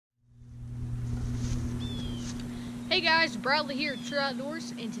Hey guys, Bradley here at True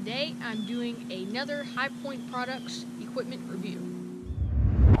Outdoors, and today I'm doing another H.P.A products equipment review.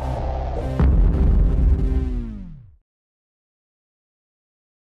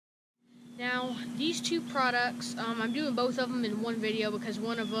 Now, these two products, I'm doing both of them in one video because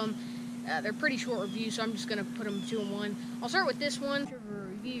one of them, they're pretty short reviews, so I'm just going to put them two in one. I'll start with this one for a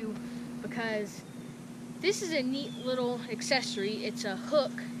review because this is a neat little accessory. It's a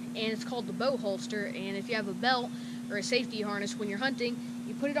hook, and it's called the bow holster, and if you have a belt or a safety harness when you're hunting,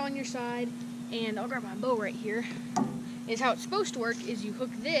 you put it on your side, and I'll grab my bow right here. Is how it's supposed to work is you hook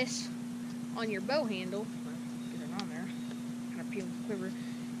this on your bow handle, get it on there, kind of peel the quiver.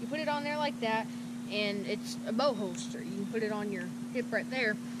 You put it on there like that, and it's a bow holster. You can put it on your hip right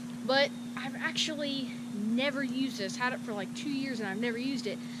there, but I've actually never used this. Had it for like 2 years, and I've never used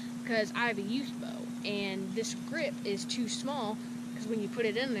it because I have a youth bow, and this grip is too small because when you put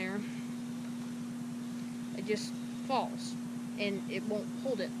it in there, it just falls and it won't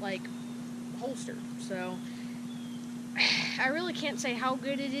hold it like a holster. So I really can't say how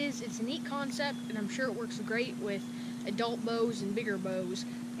good it is. It's a neat concept, and I'm sure it works great with adult bows and bigger bows,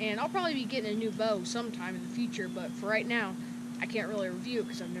 and I'll probably be getting a new bow sometime in the future, but for right now I can't really review it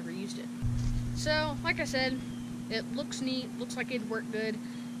because I've never used it. So like I said, it looks neat, looks like it'd work good,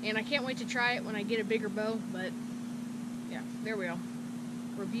 and I can't wait to try it when I get a bigger bow. But yeah, there we go.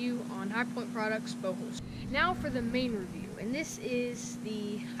 Review on H.P.A products bow holster. Now for the main review, and this is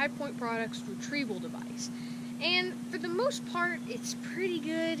the H.P.A products retrieval device. And for the most part, it's pretty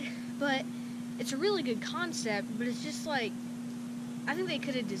good, but it's a really good concept, but it's just like, I think they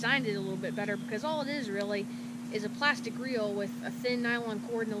could have designed it a little bit better, because all it is really is a plastic reel with a thin nylon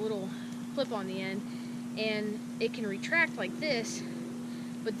cord and a little clip on the end, and it can retract like this,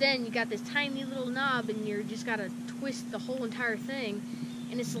 but then you got this tiny little knob and you're just gotta twist the whole entire thing,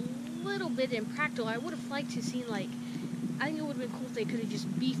 and it's a little bit impractical. I would have liked to see, like, I think it would have been cool if they could have just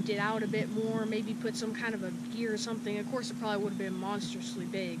beefed it out a bit more, maybe put some kind of a gear or something. Of course, it probably would have been monstrously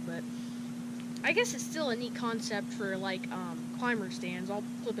big, but I guess it's still a neat concept for, like, climber stands. I'll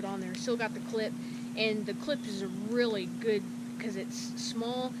flip it on there. Still got the clip, and the clip is a really good because it's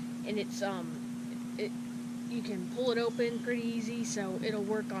small, and it's you can pull it open pretty easy, so it'll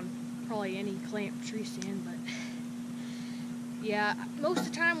work on probably any clamp tree stand. But yeah, most of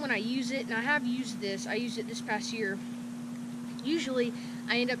the time when I use it, and I have used this, I used it this past year, usually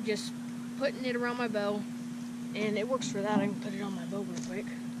I end up just putting it around my bow, and it works for that. I can put it on my bow real quick.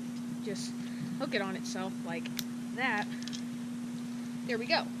 Just hook it on itself like that. There we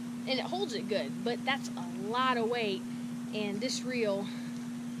go. And it holds it good, but that's a lot of weight, and this reel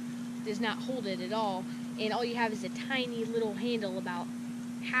does not hold it at all. And all you have is a tiny little handle about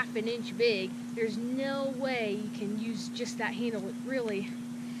 ½ an inch big. There's no way you can use just that handle. It really,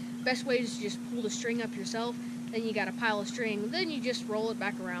 best way is to just pull the string up yourself. Then you got a pile of string. Then you just roll it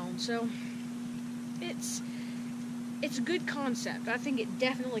back around. So it's a good concept. I think it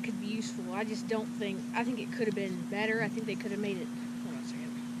definitely could be useful. I just don't think, I think it could have been better. I think they could have made it, hold on a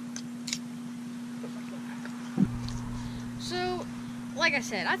second. Put my foot back on. So, like I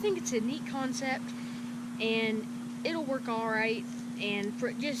said, I think it's a neat concept, and it'll work alright. And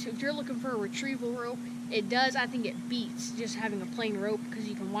for just, if you're looking for a retrieval rope, it does. I think it beats just having a plain rope because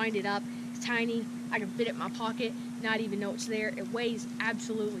you can wind it up. It's tiny. I can fit it in my pocket, not even know it's there. It weighs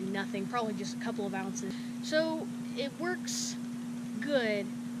absolutely nothing, probably just a couple of ounces. So it works good,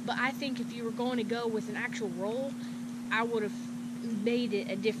 but I think if you were going to go with an actual roll, I would have made it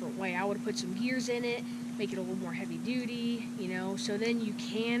a different way. I would have put some gears in it, make it a little more heavy duty, you know, so then you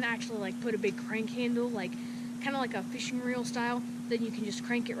can actually like put a big crank handle, like kind of like a fishing reel style. Then you can just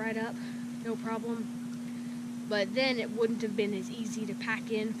crank it right up, no problem. But then it wouldn't have been as easy to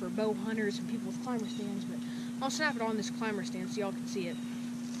pack in for bow hunters and people with climber stands. But I'll snap it on this climber stand so y'all can see it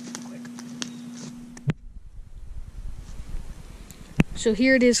quick. So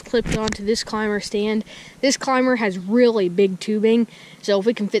here it is clipped onto this climber stand. This climber has really big tubing, so if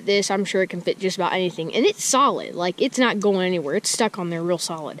we can fit this, I'm sure it can fit just about anything. And it's solid, like it's not going anywhere. It's stuck on there real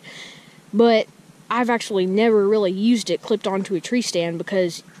solid. But I've actually never really used it clipped onto a tree stand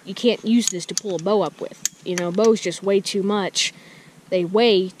because you can't use this to pull a bow up with. You know, bows just weigh too much. They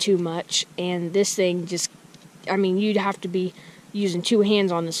weigh too much, and this thing just, I mean, you'd have to be using 2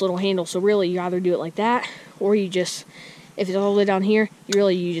 hands on this little handle. So really, you either do it like that, or you just, if it's all the way down here,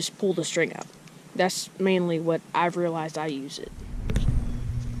 you just pull the string up. That's mainly what I've realized I use it.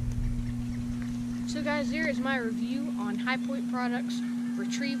 So guys, there is my review on H.P.A products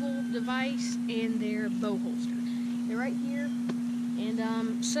retrieval device and their bow holster. They're right here,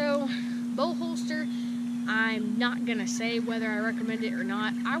 and so bow holster, I'm not gonna say whether I recommend it or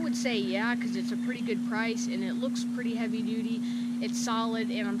not. I would say yeah, because it's a pretty good price and it looks pretty heavy duty. It's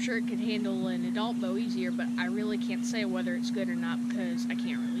solid, and I'm sure it could handle an adult bow easier, but I really can't say whether it's good or not because I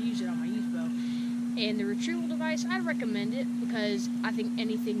can't really use it on my youth bow. And the retrieval device, I'd recommend it because I think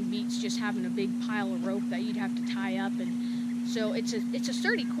anything beats just having a big pile of rope that you'd have to tie up, and so it's a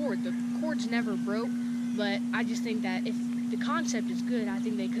sturdy cord. The cord's never broke, but I just think that if the concept is good, I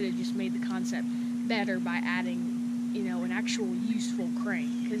think they could have just made the concept better by adding, you know, an actual useful crank,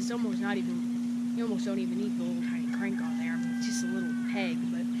 because it's almost not even, you almost don't even need the little tiny crank on there. I mean, it's just a little peg.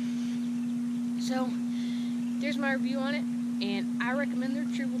 But so there's my review on it, and I recommend the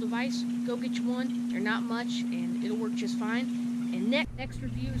retrieval device. Go get you one. They're not much, and it'll work just fine. And next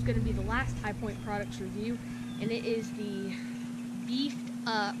review is going to be the last High Point products review, and it is the beefed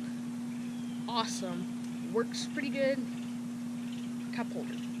up, awesome, works pretty good cup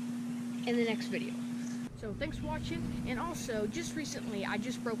holder in the next video. So thanks for watching, and also just recently I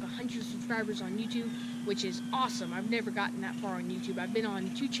just broke 100 subscribers on YouTube, which is awesome. I've never gotten that far on YouTube. I've been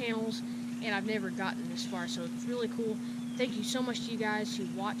on 2 channels and I've never gotten this far, so it's really cool. Thank you so much to you guys who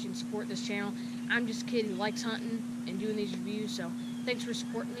watch and support this channel. I'm just a kid who likes hunting and doing these reviews, so thanks for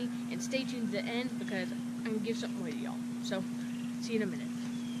supporting me, and stay tuned to the end because I'm going to give something away to y'all. So, see you in a minute.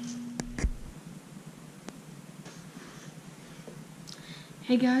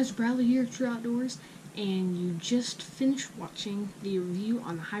 Hey guys, Bradley here, True Outdoors, and you just finished watching the review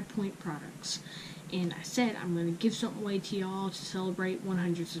on the High Point products. And I said I'm going to give something away to y'all to celebrate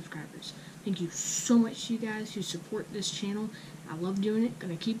 100 subscribers. Thank you so much to you guys who support this channel. I love doing it,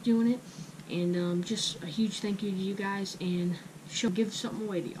 going to keep doing it, and just a huge thank you to you guys, and give something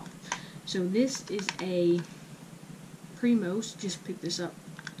away to y'all. So this is a Primos, just picked this up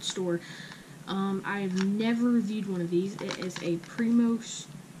at the store. I've never reviewed one of these. It is a Primos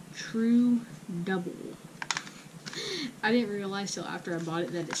True Double. I didn't realize till after I bought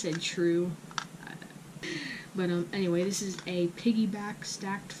it that it said True. But anyway, this is a piggyback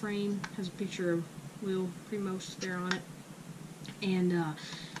stacked frame. Has a picture of Will Primos there on it, and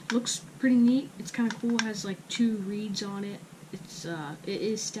looks pretty neat. It's kind of cool. It has like 2 reeds on it. It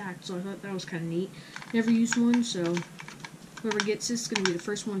is stacked, so I thought that was kind of neat. Never used one, so whoever gets this is gonna be the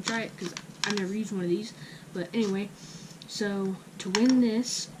first one to try it because I've never used one of these. But anyway, so to win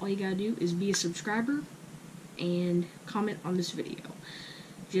this, all you gotta do is be a subscriber and comment on this video.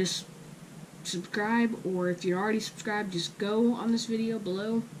 Just subscribe, or if you're already subscribed, just go on this video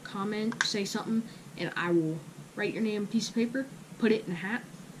below, comment, say something, and I will write your name on a piece of paper, put it in a hat,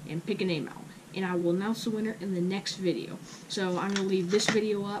 and pick a name out. And I will announce the winner in the next video. So I'm going to leave this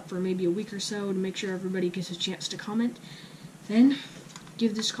video up for maybe a week or so to make sure everybody gets a chance to comment. Then,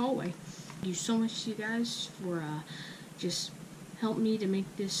 give this call away. Thank you so much to you guys for just helping me to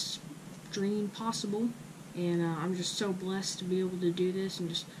make this dream possible. And I'm just so blessed to be able to do this, and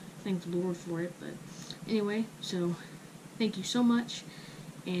just thank the Lord for it. But anyway, so thank you so much,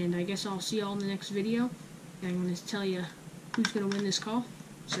 and I guess I'll see y'all in the next video. And I'm going to tell you who's going to win this call.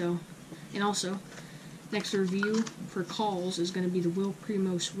 So, and also, next review for calls is going to be the Will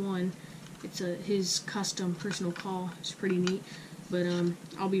Primos 1. It's his custom personal call. It's pretty neat. But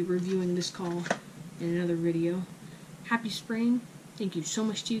I'll be reviewing this call in another video. Happy spring. Thank you so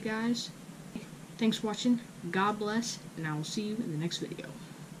much to you guys. Thanks for watching. God bless, and I will see you in the next video.